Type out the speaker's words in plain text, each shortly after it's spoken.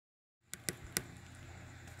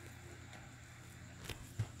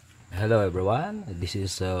Hello everyone, this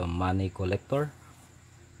is Money Collector,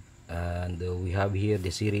 and we have here the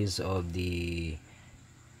series of the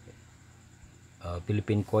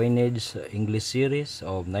Philippine coinage English series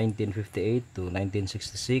of 1958 to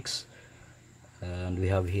 1966, and we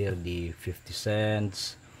have here the 50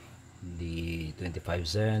 cents, the 25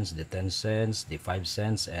 cents, the 10 cents, the 5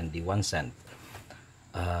 cents, and the 1 cent.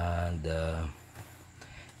 And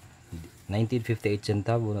 1958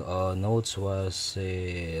 centavo notes was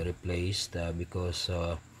replaced because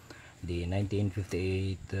the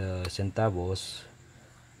 1958 centavos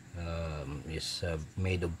is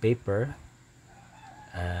made of paper,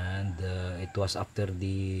 and it was after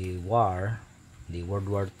the war, the World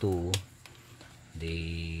War II.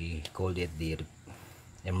 They called it the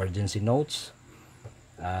emergency notes,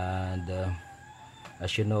 and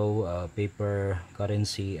as you know, paper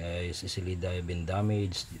currency is easily been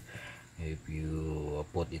damaged if you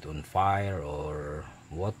put it on fire or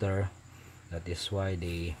water. That is why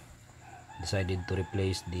they decided to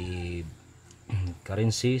replace the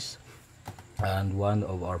currencies. And one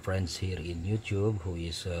of our friends here in YouTube who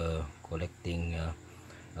is collecting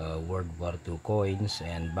World War II coins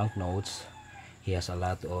and banknotes, he has a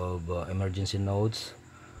lot of emergency notes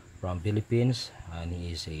from Philippines, and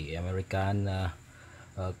he is a American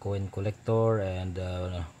coin collector and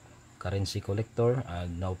currency collector,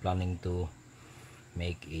 and now planning to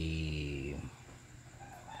make a,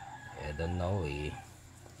 I don't know, a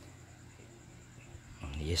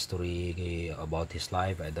history about his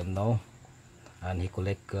life, I don't know. And he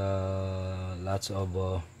collect lots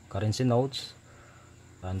of currency notes,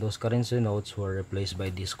 and those currency notes were replaced by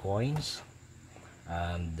these coins.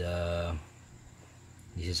 And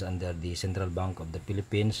this is under the Central Bank of the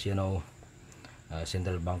Philippines. You know,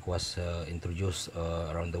 Central Bank was introduced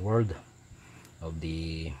around the world of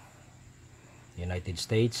the United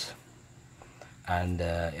States, and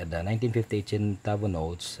the 1958 centavo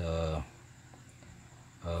notes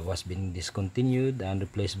was being discontinued and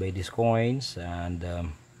replaced by these coins, and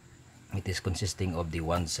it is consisting of the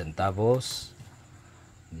 1 centavos,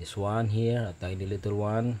 this one here, a tiny little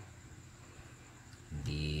one,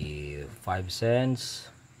 the 5 cents,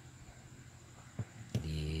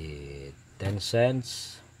 the 10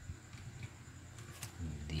 cents,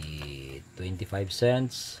 the 25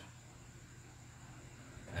 cents,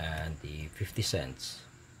 and the 50 cents.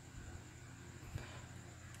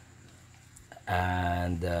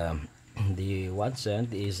 And the 1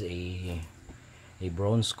 cent is a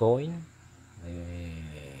bronze coin, a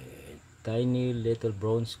tiny little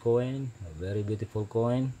bronze coin, a very beautiful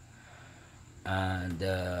coin. And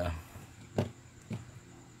the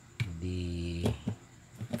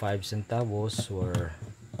 5 centavos were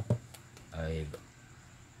a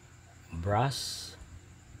brass.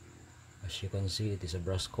 As you can see, it is a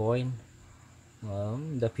brass coin.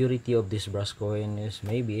 The purity of this brass coin is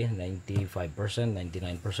maybe 95%,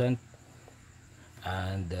 99%.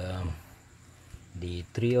 And the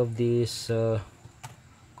three of these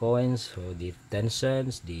coins, so the 10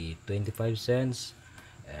 cents, the 25 cents,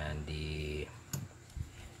 and the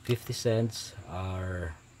 50 cents,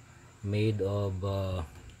 are made of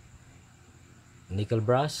nickel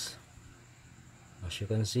brass. As you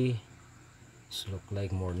can see, it's look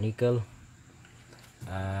like more nickel.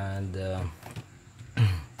 And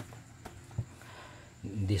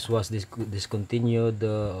this was discontinued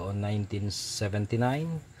on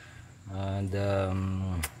 1979, and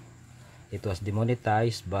it was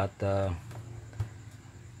demonetized, but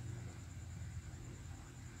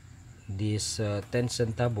this 10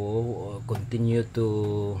 centavo continued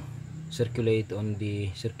to circulate on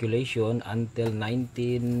the circulation until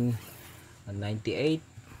 1998,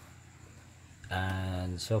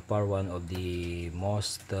 and so far one of the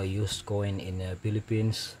most used coin in the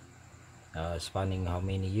Philippines, spanning how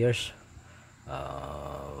many years,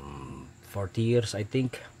 40 years I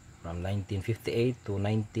think, from 1958 to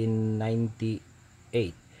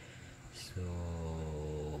 1998, so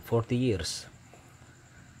 40 years.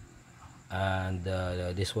 And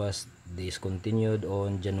this was discontinued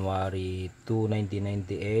on January 2,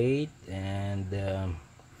 1998, and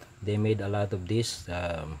they made a lot of this,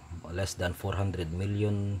 less than 400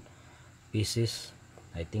 million pieces,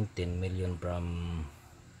 I think 10 million from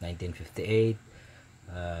 1958,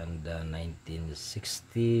 and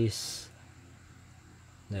 1960s,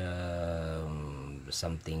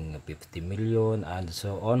 something 50 million, and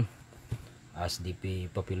so on. As the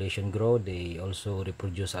population grow, they also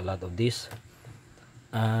reproduce a lot of this.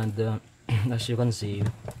 And as you can see,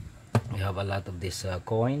 we have a lot of these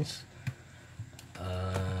coins,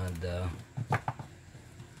 and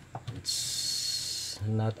it's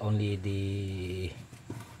not only the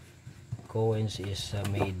coins is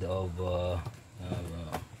made of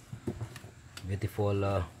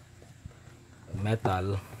beautiful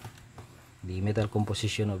metal. The metal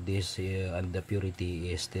composition of this and the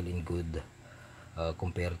purity is still in good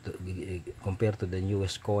compared to the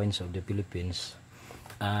newest coins of the Philippines.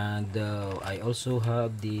 And I also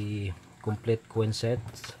have the complete coin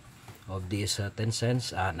sets of these 10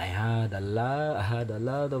 cents, and I had a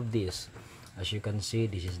lot of this. As you can see,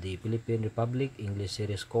 this is the Philippine Republic English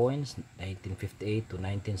Series coins 1958 to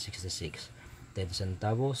 1966, 10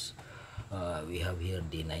 centavos. We have here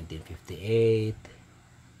the 1958,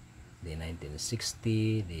 the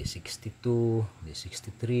 1960, the 62, the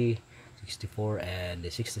 63, 64, and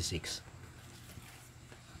the 66.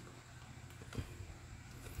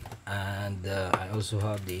 And I also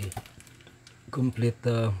have the complete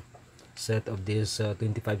set of these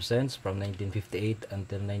 25 cents from 1958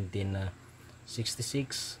 until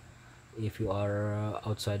 1966. If you are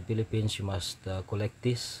outside Philippines, you must collect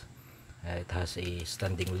this. It has a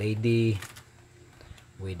standing lady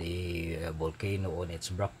with a volcano on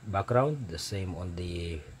its background, the same on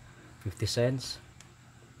the 50 cents.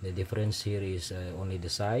 The difference here is only the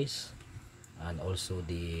size, and also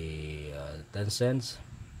the 10 cents.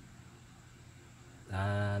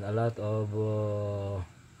 And a lot of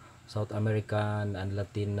South American and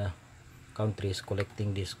Latin countries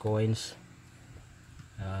collecting these coins.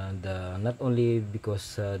 And not only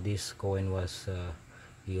because this coin was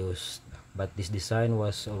used, but this design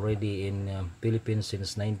was already in Philippines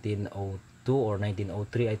since 1902 or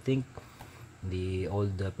 1903, I think. The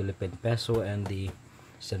old Philippine peso and the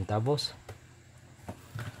centavos.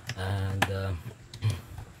 And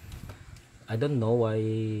I don't know why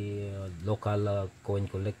local coin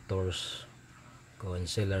collectors, coin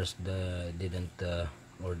sellers didn't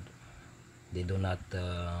or they do not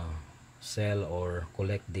sell or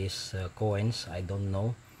collect these coins. I don't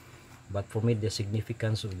know, but for me the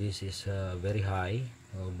significance of this is very high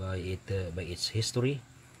by its history,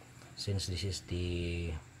 since this is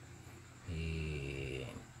the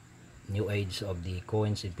new age of the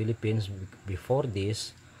coins in Philippines. Before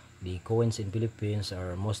this, the coins in Philippines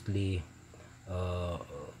are mostly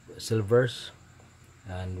silvers,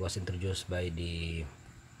 and was introduced by the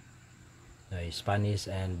Spanish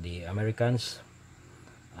and the Americans.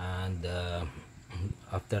 And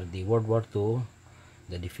after the World War II,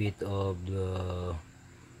 the defeat of the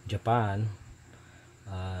Japan,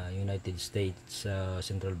 United States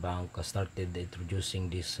Central Bank started introducing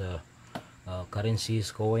these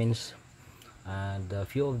currencies, coins, and a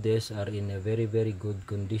few of these are in a very good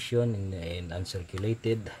condition in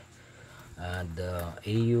uncirculated, and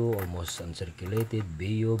AU almost uncirculated,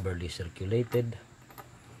 BU barely circulated.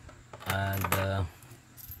 And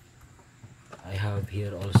I have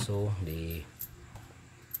here also the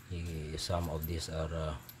some of these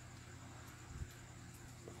are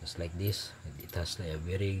just like this. It has a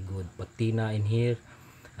very good patina in here,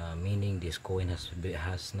 meaning this coin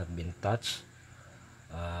has not been touched,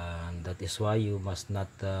 and that is why you must not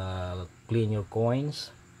clean your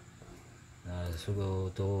coins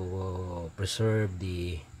so to preserve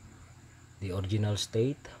the original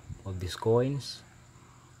state of these coins.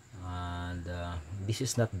 And this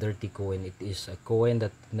is not dirty coin, it is a coin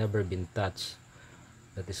that never been touched.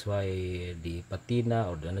 That is why the patina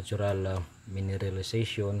or the natural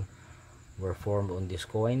mineralization were formed on these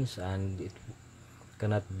coins, and it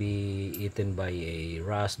cannot be eaten by a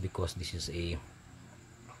rust, because this is a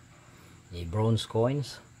bronze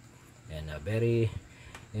coins, and a very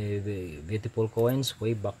beautiful coins.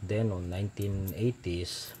 Way back then on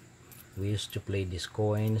 1980s, we used to play these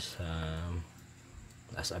coins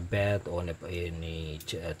as a bet on a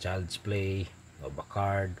child's play, of a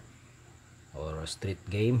card or a street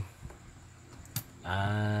game.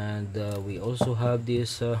 And we also have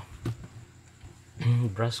these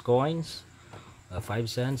brass coins, 5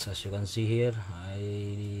 cents, as you can see here.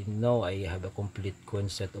 I know I have a complete coin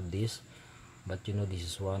set of this, but you know, this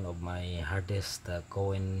is one of my hardest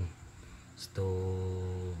coins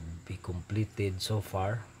to be completed so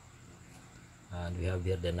far. And we have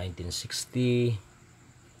here the 1960.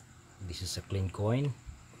 This is a clean coin.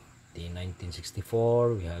 The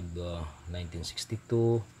 1964, we have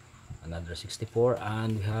 1962, another 64,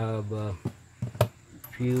 and we have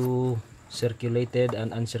few circulated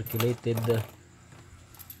and uncirculated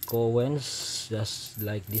coins, just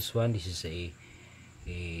like this one. This is a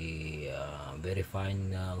very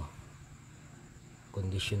fine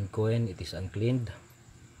condition coin. It is uncleaned.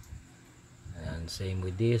 And same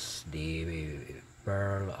with this, the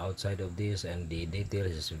pearl outside of this and the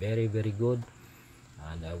details is very good,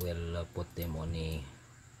 and I will put them on a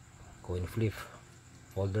coin flip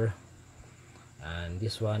folder. and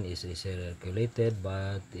this one is recirculated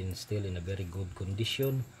but still in a very good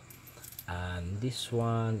condition. And this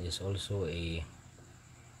one is also a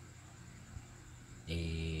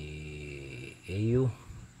AU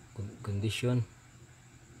condition,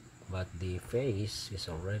 but the face is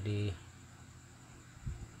already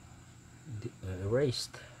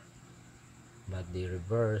erased, but the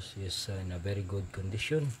reverse is in a very good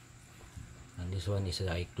condition. And this one is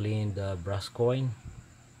I cleaned the brass coin.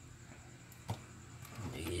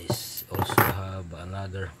 Is also have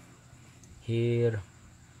another here,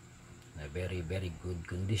 a very good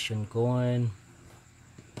condition coin.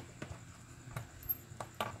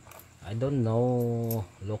 I don't know,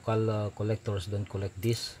 local collectors don't collect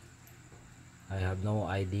this. I have no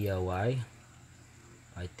idea why.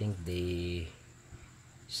 I think they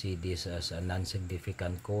see this as a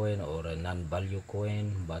non-significant coin or a non-value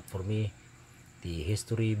coin, but for me the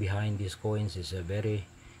history behind these coins is a very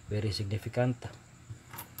significant.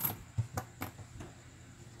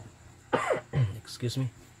 Excuse me,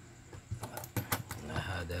 I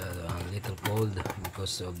had a little cold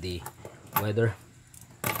because of the weather.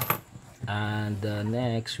 And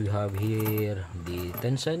next we have here the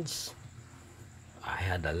 10 cents. I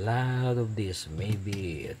had a lot of this,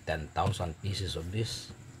 maybe 10,000 pieces of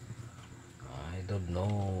this. I don't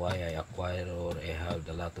know why I acquire or I have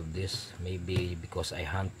a lot of this. Maybe because I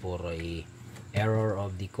hunt for a error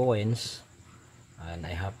of the coins, and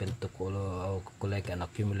I happen to collect and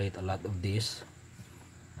accumulate a lot of this.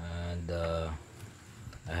 And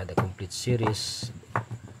I had a complete series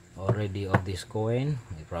already of this coin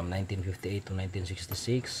from 1958 to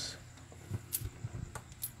 1966.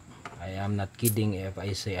 I am not kidding if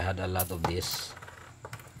I say I had a lot of this.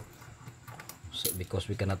 So, because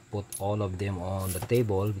we cannot put all of them on the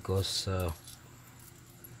table, because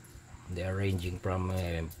they are ranging from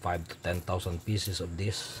 5 to 10,000 pieces of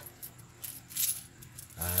this,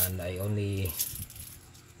 and I only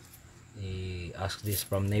ask this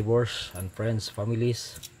from neighbors and friends,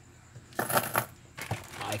 families.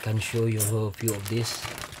 I can show you a few of this.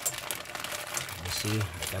 You see,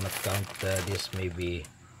 I cannot count this, maybe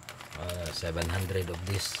 700 of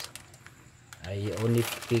this. I only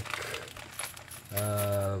pick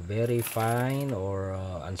very fine or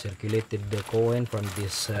uncirculated coin from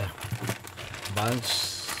this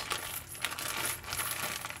bunch,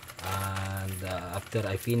 and after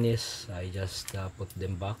I finish, I just put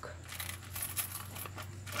them back.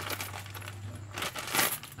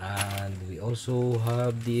 And we also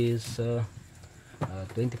have this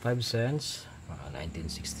 25 cents,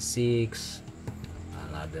 1966,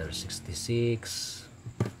 another 66,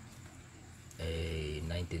 a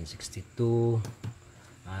 1962,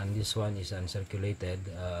 and this one is uncirculated,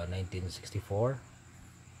 1964.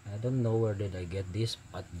 I don't know where did I get this,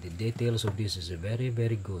 but the details of this is very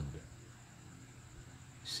good.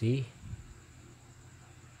 See,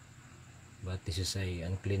 but this is a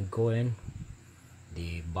uncleaned coin.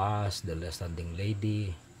 The bust, the last standing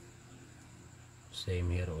lady, same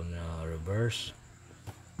here on reverse.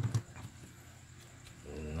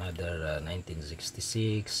 Another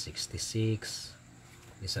 1966, 66.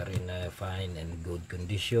 These are in fine and good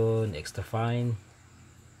condition, extra fine.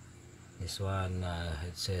 This one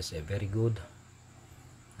it says very good,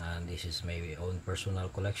 and this is my own personal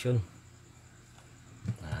collection.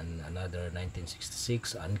 And another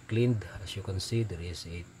 1966 uncleaned. As you can see, there is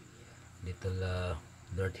a little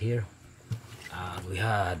dirt here, and we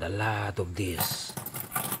had a lot of this.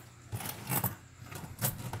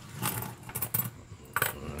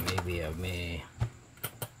 Maybe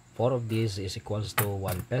 4 of these is equals to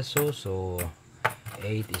 1 peso, so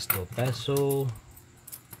 8 is 2 peso,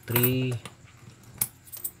 3,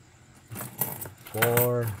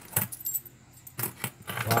 4,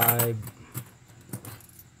 5,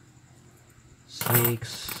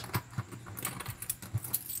 6,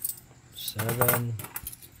 7,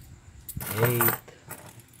 8,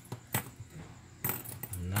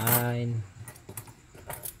 9,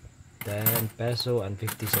 10 peso and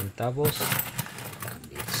 50 centavos.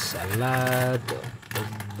 It's a lot of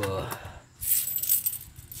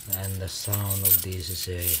and the sound of this is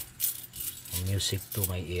a music to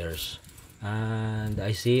my ears. And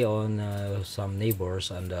I see on some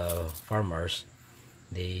neighbors and farmers,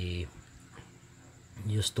 they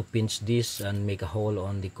used to pinch this and make a hole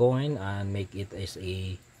on the coin and make it as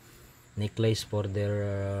a necklace for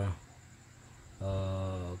their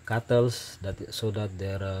cattles, so that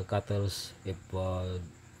their cattles, if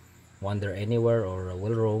wander anywhere or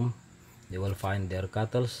will roam, they will find their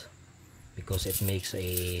cattles, because it makes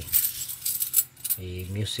a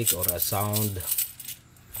music or a sound.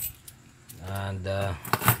 And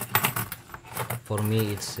for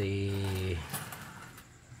me, it's a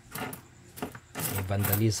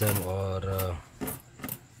vandalism or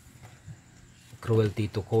cruelty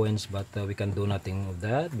to coins, but we can do nothing of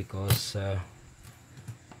that because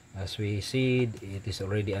as we see, it is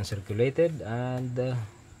already uncirculated, and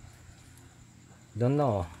don't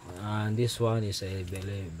know. And this one is a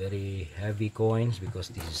very heavy coins because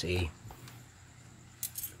this is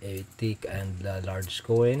a thick and large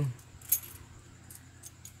coin.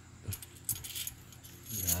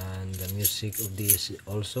 And the music of this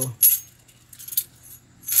also.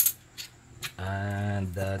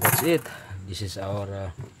 And that's it. This is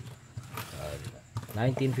our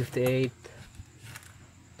 1958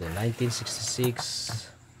 to 1966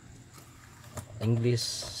 English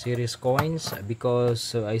series coins.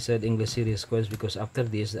 Because I said English series coins because after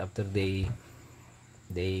this, after they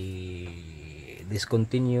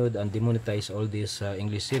discontinued and demonetized all these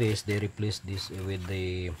English series, they replaced this with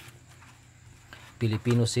the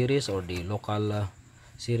Filipino series or the local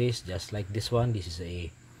series, just like this one. This is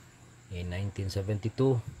a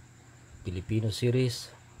 1972 Filipino series,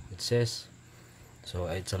 it says. So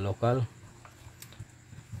it's a local.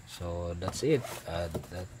 So that's it.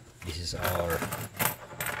 This is our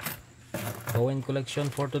coin collection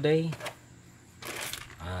for today.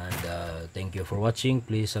 And thank you for watching.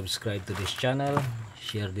 Please subscribe to this channel,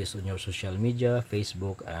 share this on your social media,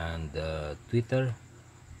 Facebook and Twitter,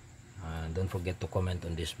 and don't forget to comment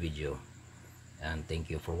on this video. And thank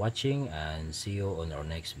you for watching, and see you on our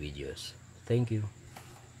next videos. Thank you.